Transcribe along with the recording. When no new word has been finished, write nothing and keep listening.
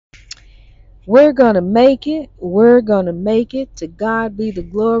We're going to make it. We're going to make it. To God be the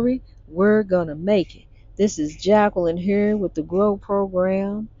glory. We're going to make it. This is Jacqueline here with the Grow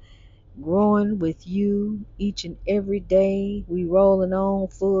Program, growing with you each and every day. We rolling on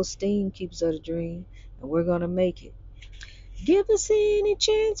full steam, keeps us a dream, and we're going to make it. Give us any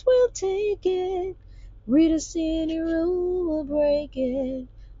chance, we'll take it. Read us any rule, we'll break it.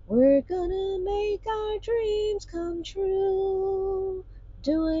 We're gonna make our dreams come true.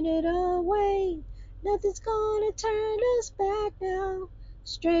 Doing it our way. Nothing's gonna turn us back now.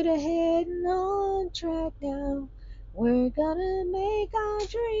 Straight ahead and on track now. We're gonna make our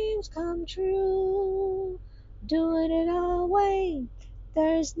dreams come true. Doing it our way.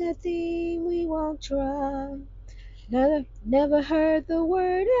 There's nothing we won't try. Never heard the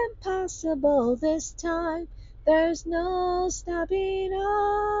word impossible this time. There's no stopping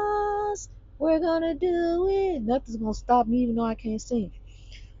us. We're gonna do it. Nothing's gonna stop me even though I can't sing.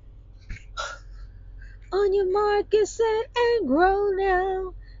 On your mark, get set, and grow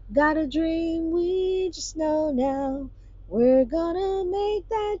now. Got a dream, we just know now. We're gonna make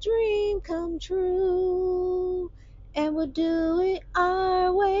that dream come true. And we'll do it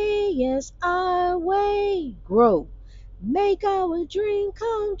our way, yes, our way. Grow. Make our dream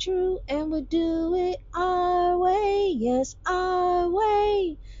come true, and we'll do it our way, yes, our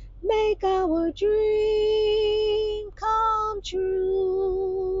way. Make our dream come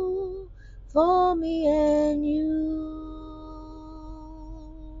true for me and you.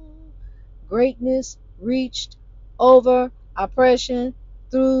 Greatness reached over oppression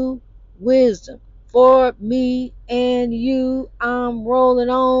through wisdom. For me and you, I'm rolling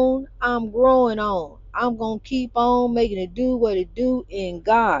on, I'm growing on. I'm going to keep on making it do what it do in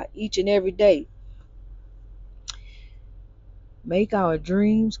God each and every day. Make our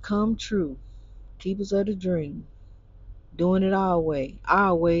dreams come true. Keep us of the dream. Doing it our way.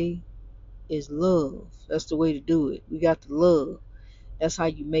 Our way is love. That's the way to do it. We got to love. That's how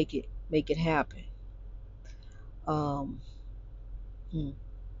you make it happen. Um, hmm.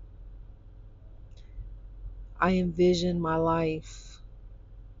 I envision my life,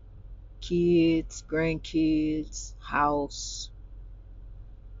 kids, grandkids, house.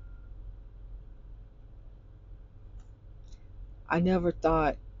 I never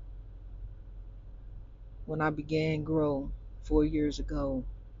thought when I began Grow 4 years ago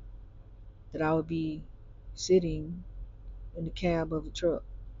that I would be sitting in the cab of a truck.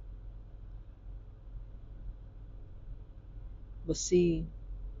 But see,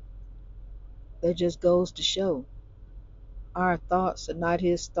 that just goes to show our thoughts are not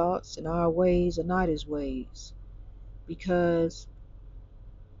his thoughts and our ways are not his ways. Because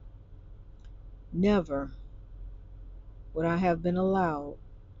never would I have been allowed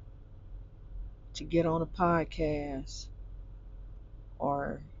to get on a podcast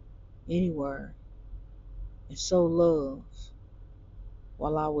or anywhere and sow love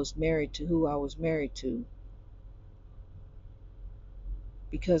while I was married to who I was married to.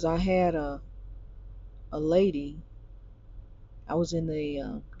 Because I had a lady, I was in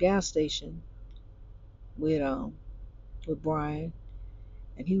the gas station with Brian,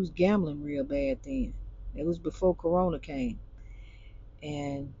 and he was gambling real bad then. It was before Corona came,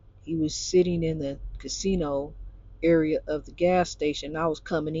 and he was sitting in the casino area of the gas station. I was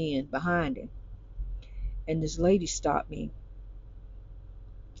coming in behind him, and this lady stopped me,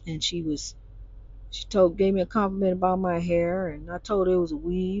 and she gave me a compliment about my hair, and I told her it was a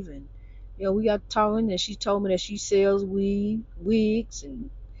weave, and we got talking, and she told me that she sells wigs,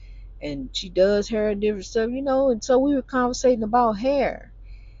 and she does hair and different stuff, and so we were conversating about hair,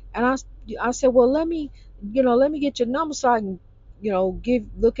 and I said, well, let me get your number so I can,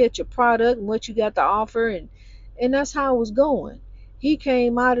 look at your product and what you got to offer, and that's how it was going. He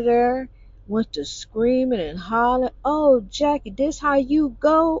came out of there, went to screaming and hollering, "Oh, Jackie, this how you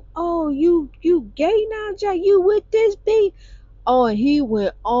go? Oh, you gay now, Jack? You with this B?" Oh, and he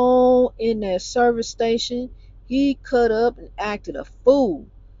went on in that service station. He cut up and acted a fool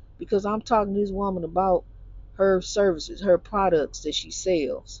because I'm talking to this woman about her services, her products that she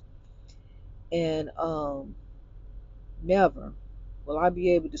sells. And never will I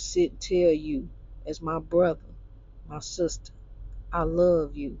be able to sit and tell you, as my brother, my sister, I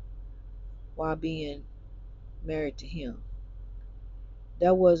love you while being married to him.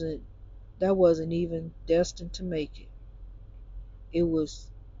 That wasn't that wasn't even destined to make it. It was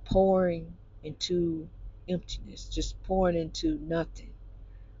pouring into emptiness, just pouring into nothing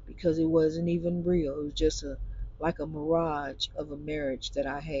because it wasn't even real. It was just like a mirage of a marriage that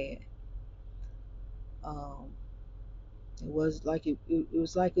I had. Um, it was like it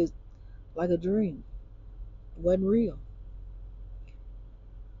was like a dream. It wasn't real.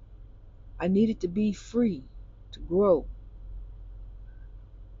 I needed to be free to grow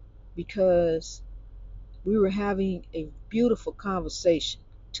because we were having a beautiful conversation.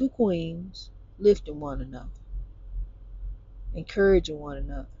 Two queens lifting one another, encouraging one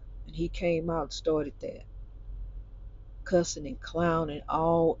another. And he came out and started that. Cussing and clowning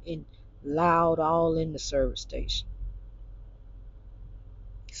all in loud, all in the service station.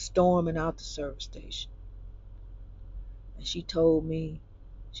 Storming out the service station. And she told me,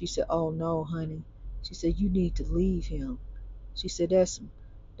 she said, "Oh no, honey." She said, "You need to leave him." She said, that's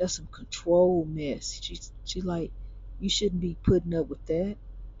some control mess. She like, "You shouldn't be putting up with that."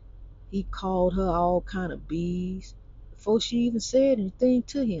 He called her all kind of bees before she even said anything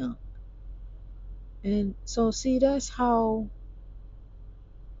to him. And so see, that's how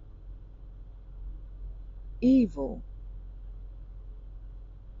evil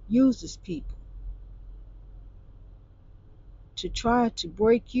uses people to try to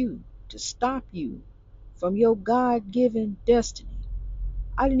break you, to stop you from your God-given destiny.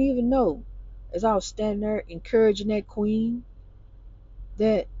 I didn't even know, as I was standing there encouraging that queen,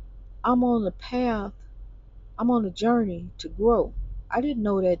 that I'm on the path, I'm on a journey to grow. I didn't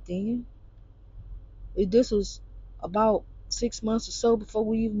know that then. This was about 6 months or so before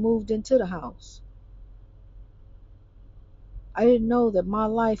we even moved into the house. I didn't know that my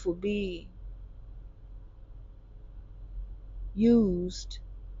life would be used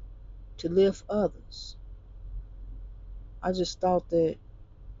to lift others. I just thought that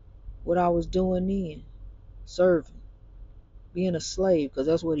what I was doing then, serving, being a slave, because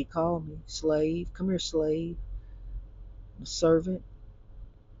that's what he called me, slave. Come here, slave. A servant.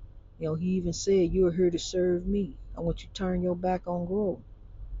 He even said, "You are here to serve me. I want you to turn your back on growth."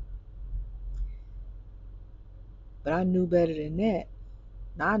 But I knew better than that.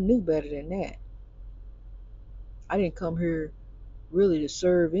 Now, I knew better than that. I didn't come here really to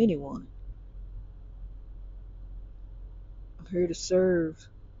serve anyone. I'm here to serve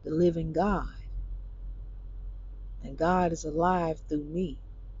the living God. And God is alive through me.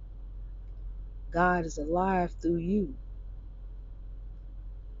 God is alive through you.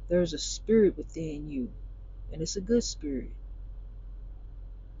 There's a spirit within you, and it's a good spirit.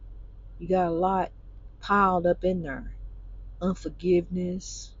 You got a lot piled up in there.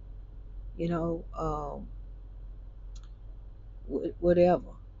 Unforgiveness, you know,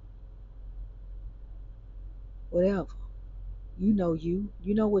 whatever. Whatever. You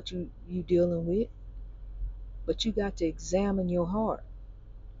know what you dealing with, but you got to examine your heart.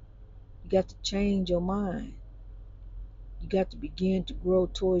 You got to change your mind. You got to begin to grow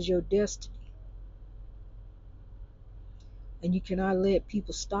towards your destiny. And you cannot let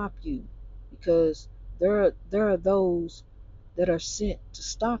people stop you, because there are those that are sent to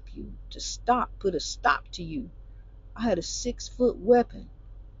stop you, put a stop to you. I had a 6-foot weapon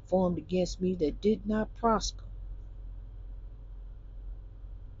formed against me that did not prosper.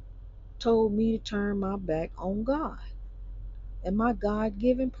 Told me to turn my back on God and my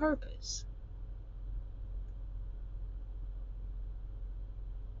God-given purpose.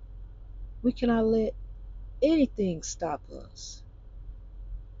 We cannot let anything stop us.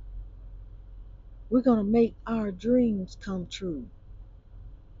 We're going to make our dreams come true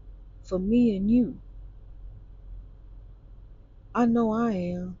for me and you. I know I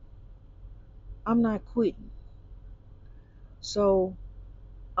am. I'm not quitting. So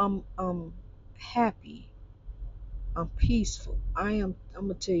I'm happy. I'm peaceful. I'm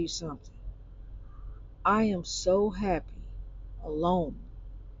gonna tell you something. I am so happy alone.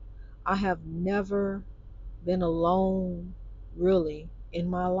 I have never been alone really in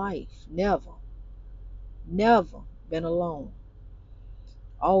my life. Never. Never been alone.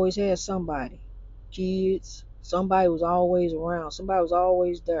 Always had somebody. Kids. Somebody was always around. Somebody was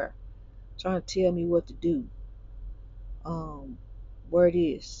always there trying to tell me what to do. Um, wear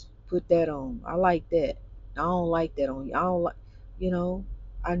this. Put that on. I like that. I don't like that on you. I don't like, you know,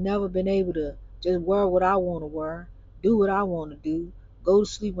 I never been able to just wear what I want to wear, do what I want to do, go to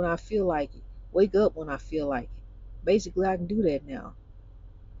sleep when I feel like it, wake up when I feel like it. Basically, I can do that now.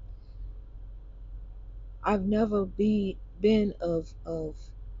 I've never been of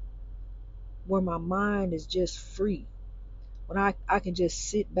where my mind is just free. When I can just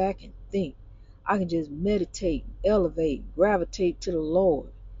sit back and think. I can just meditate, elevate, gravitate to the Lord.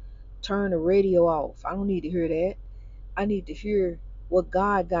 Turn the radio off. I don't need to hear that. I need to hear what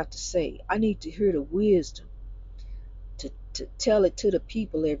God got to say. I need to hear the wisdom to tell it to the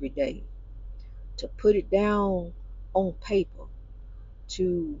people every day, to put it down on paper,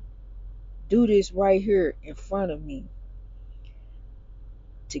 to do this right here in front of me,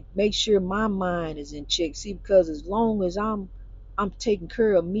 to make sure my mind is in check. See, because as long as I'm taking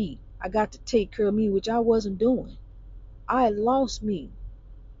care of me, I got to take care of me, which I wasn't doing. I lost me.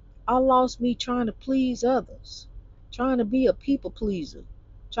 I lost me trying to please others, trying to be a people pleaser,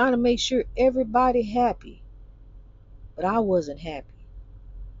 trying to make sure everybody happy, but I wasn't happy.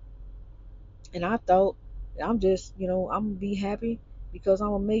 And I thought I'm just, I'm gonna be happy because I'm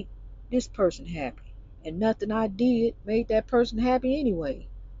gonna make this person happy. And nothing I did made that person happy anyway,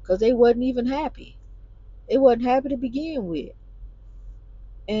 because they wasn't even happy. They wasn't happy to begin with.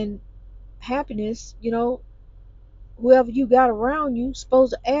 And happiness, whoever you got around you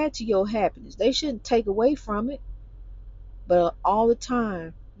supposed to add to your happiness. They shouldn't take away from it. But all the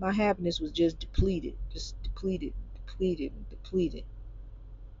time, my happiness was just depleted, depleted, depleted,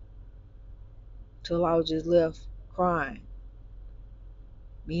 till I was just left crying,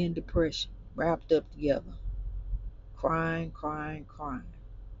 me and depression wrapped up together, crying, crying, crying.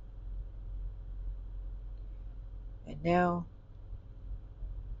 And now,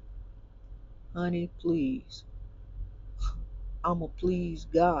 honey, please, I'm gonna please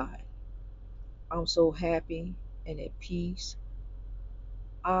God. I'm so happy and at peace.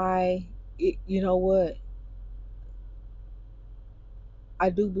 You know what? I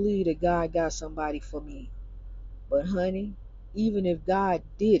do believe that God got somebody for me. But honey, even if God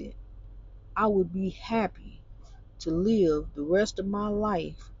didn't, I would be happy to live the rest of my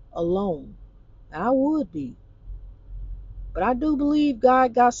life alone. And I would be. But I do believe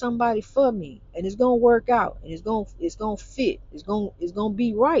God got somebody for me, and it's gonna work out, and it's gonna fit. It's gonna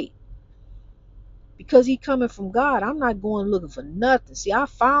be right. Because he coming from God, I'm not going looking for nothing. See, I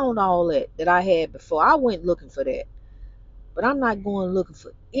found all that I had before. I went looking for that. But I'm not going looking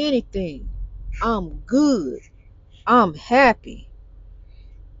for anything. I'm good. I'm happy.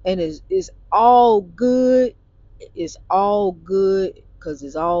 And it's all good. It's all good because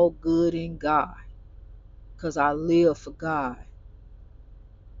it's all good in God. Because I live for God.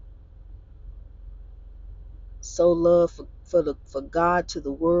 So love for God to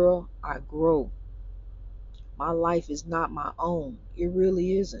the world, I grow. My life is not my own. It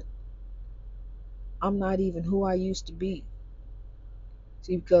really isn't. I'm not even who I used to be.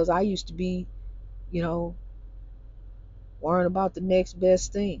 See, because I used to be, you know, worrying about the next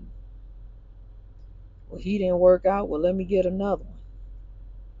best thing. Well, he didn't work out. Well, let me get another one.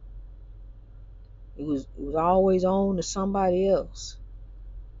 It was always on to somebody else.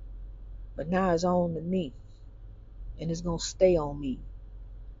 But now it's on to me. And it's gonna stay on me.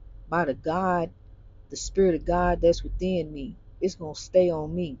 By the Spirit of God that's within me, it's gonna stay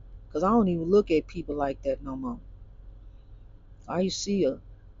on me. Cause I don't even look at people like that no more. I see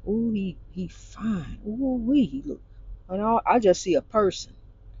ooh, he fine. Ooh, he look. And I just see a person.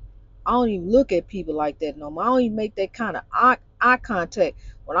 I don't even look at people like that no more. I don't even make that kind of eye contact.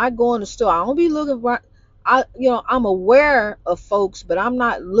 When I go in the store, I don't be looking right. I'm aware of folks, but I'm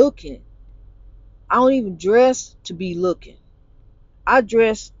not looking. I don't even dress to be looking. I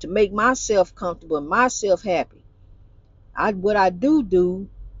dress to make myself comfortable and myself happy. What I do,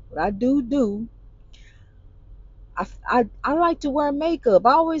 I like to wear makeup.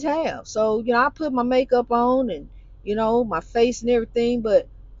 I always have. So, I put my makeup on and, my face and everything, but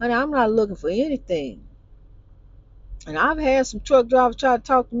honey, I'm not looking for anything. And I've had some truck drivers try to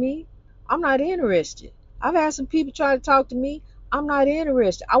talk to me. I'm not interested. I've had some people try to talk to me. I'm not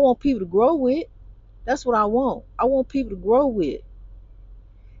interested. I want people to grow with. That's what I want. I want people to grow with.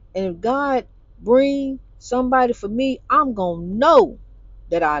 And if God bring somebody for me, I'm going to know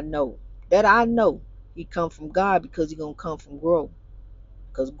that I know he come from God, because he going to come from grow.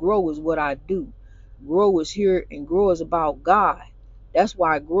 Because grow is what I do. Grow is here, and grow is about God. That's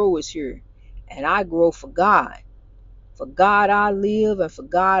why grow is here. And I grow for God. For God I live, and for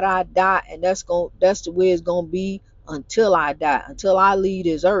God I die. And that's the way it's going to be until I die, until I leave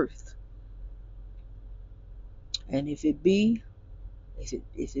this earth. And if it be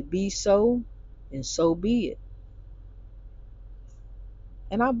so, then so be it.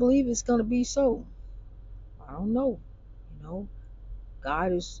 And I believe it's going to be so. I don't know.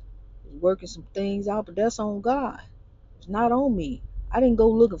 God is working some things out, but that's on God. It's not on me. I didn't go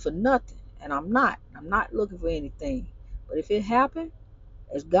looking for nothing, and I'm not. I'm not looking for anything. But if it happened,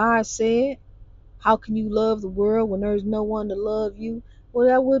 as God said, how can you love the world when there's no one to love you? Well,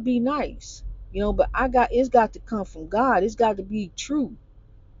 that would be nice. But it's got to come from God. It's got to be true.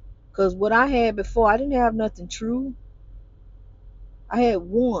 Because what I had before, I didn't have nothing true. I had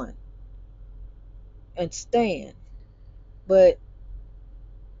one and stand. But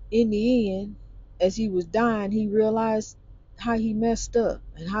in the end, as he was dying, he realized how he messed up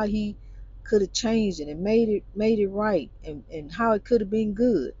and how he could have changed it and made it right, and how it could have been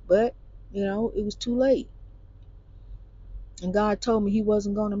good. But, it was too late. And God told me he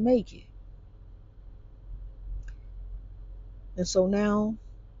wasn't going to make it. And so now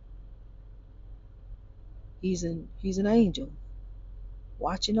he's an angel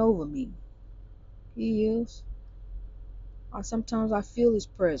watching over me. He is. Sometimes I feel his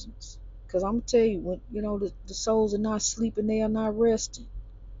presence. Because I'm going to tell you, when the souls are not sleeping, they are not resting.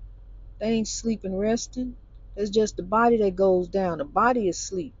 They ain't sleeping, resting. It's just the body that goes down. The body is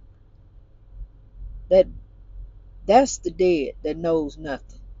asleep. That's the dead that knows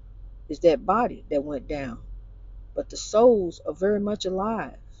nothing. It's that body that went down. But the souls are very much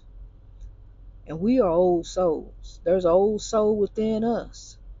alive. And we are old souls. There's an old soul within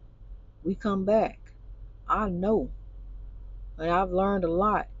us. We come back. I know. And I've learned a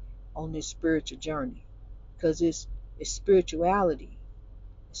lot on this spiritual journey. Because it's spirituality.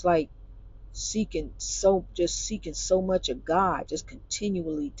 It's like seeking so much of God, just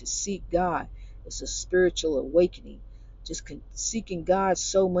continually to seek God. It's a spiritual awakening. Just seeking God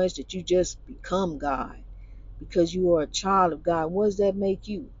so much that you just become God because you are a child of God. What does that make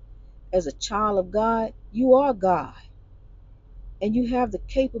you? As a child of God, you are God. And you have the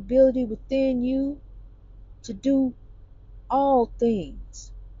capability within you to do all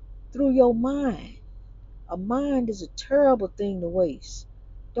things through your mind. A mind is a terrible thing to waste.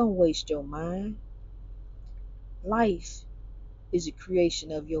 Don't waste your mind. Life is a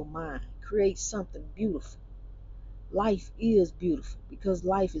creation of your mind. Create something beautiful. Life is beautiful because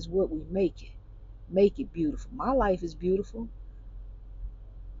life is what we make it. Make it beautiful. My life is beautiful.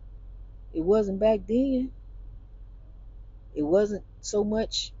 It wasn't back then. It wasn't so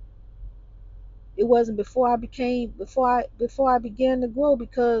much. It wasn't before I began to grow,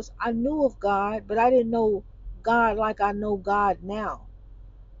 because I knew of God, but I didn't know God like I know God now.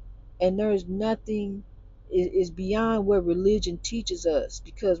 And there's nothing is beyond what religion teaches us,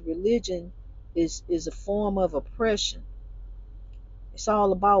 because religion is a form of oppression. It's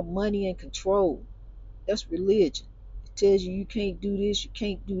all about money and control. That's religion. It tells you can't do this, you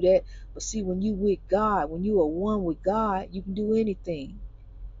can't do that. But see, when you with God, when you are one with God, you can do anything.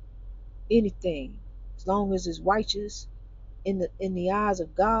 Anything. As long as it's righteous in the eyes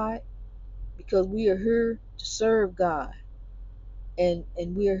of God, because we are here to serve God, and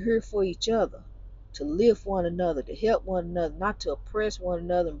we are here for each other, to lift one another, to help one another, not to oppress one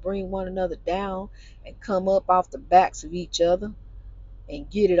another and bring one another down and come up off the backs of each other and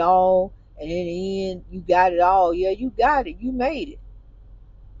get it all. And in the end, you got it all. Yeah, you got it. You made it.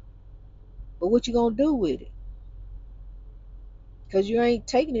 But what you gonna do with it? Because you ain't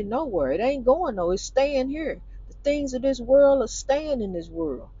taking it nowhere. It ain't going nowhere. It's staying here. The things of this world are staying in this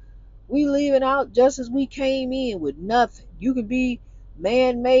world. We leaving out just as we came in with nothing. You can be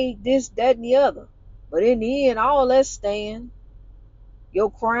man-made, this, that, and the other. But in the end, all that's staying.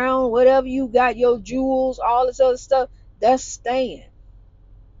 Your crown, whatever you got, your jewels, all this other stuff, that's staying.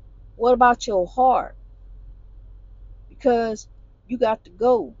 What about your heart? Because you got to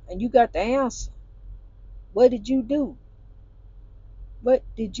go and you got the answer. What did you do? What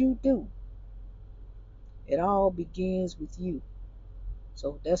did you do? It all begins with you.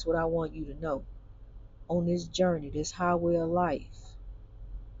 So that's what I want you to know. On this journey, this highway of life,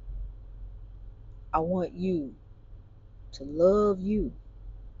 I want you to love you.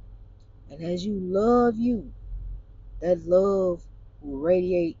 And as you love you, that love will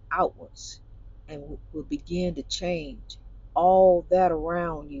radiate outwards and will begin to change all that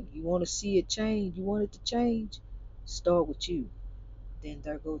around you. You want to see it change? You want it to change? Start with you. Then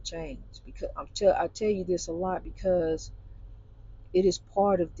there go change. Because I tell you this a lot, because it is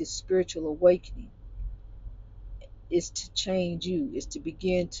part of this spiritual awakening. It's to change you. It's to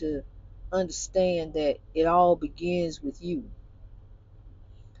begin to understand that it all begins with you.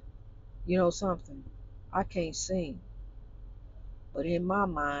 You know something? I can't sing, but in my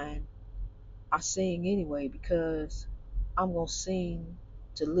mind, I sing anyway, because I'm going to sing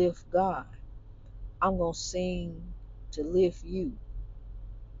to lift God. I'm going to sing to lift you.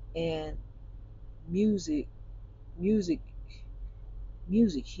 And music, music,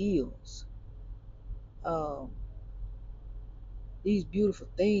 music heals. Um, these beautiful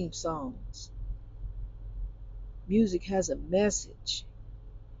theme songs. Music has a message.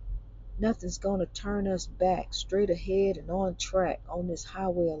 Nothing's going to turn us back, straight ahead and on track on this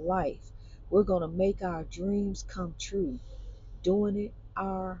highway of life. We're going to make our dreams come true, doing it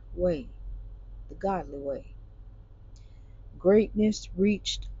our way, the godly way. Greatness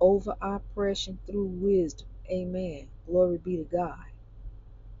reached over oppression through wisdom. Amen. Glory be to God.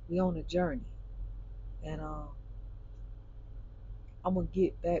 We on a journey. And I'm going to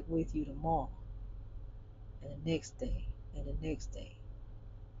get back with you tomorrow and the next day and the next day.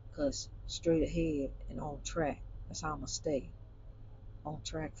 Because straight ahead and on track. That's how I'm going to stay. on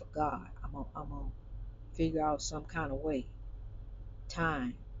track for God. I'm gonna figure out some kind of way.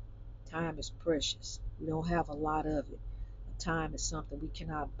 Time. Time is precious. We don't have a lot of it. And time is something we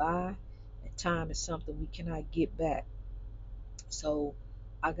cannot buy, and time is something we cannot get back. So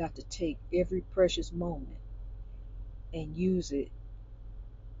I got to take every precious moment and use it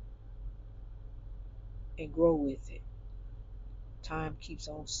and grow with it. Time keeps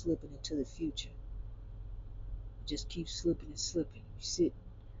on slipping into the future. It just keeps slipping and slipping. You sit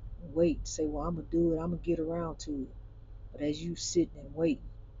and wait and say, well, I'm going to do it. I'm going to get around to it. But as you sitting and waiting,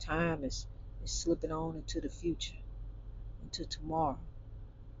 time is slipping on into the future, into tomorrow.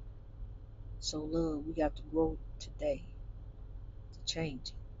 So, love, we got to grow today to change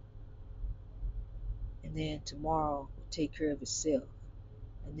it. And then tomorrow will take care of itself.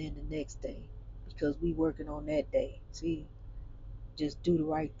 And then the next day, because we working on that day. See, just do the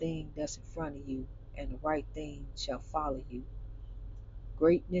right thing that's in front of you, and the right thing shall follow you.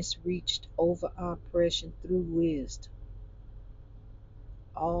 Greatness reached over oppression through wisdom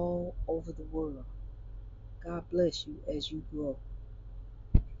all over the world. God bless you as you grow.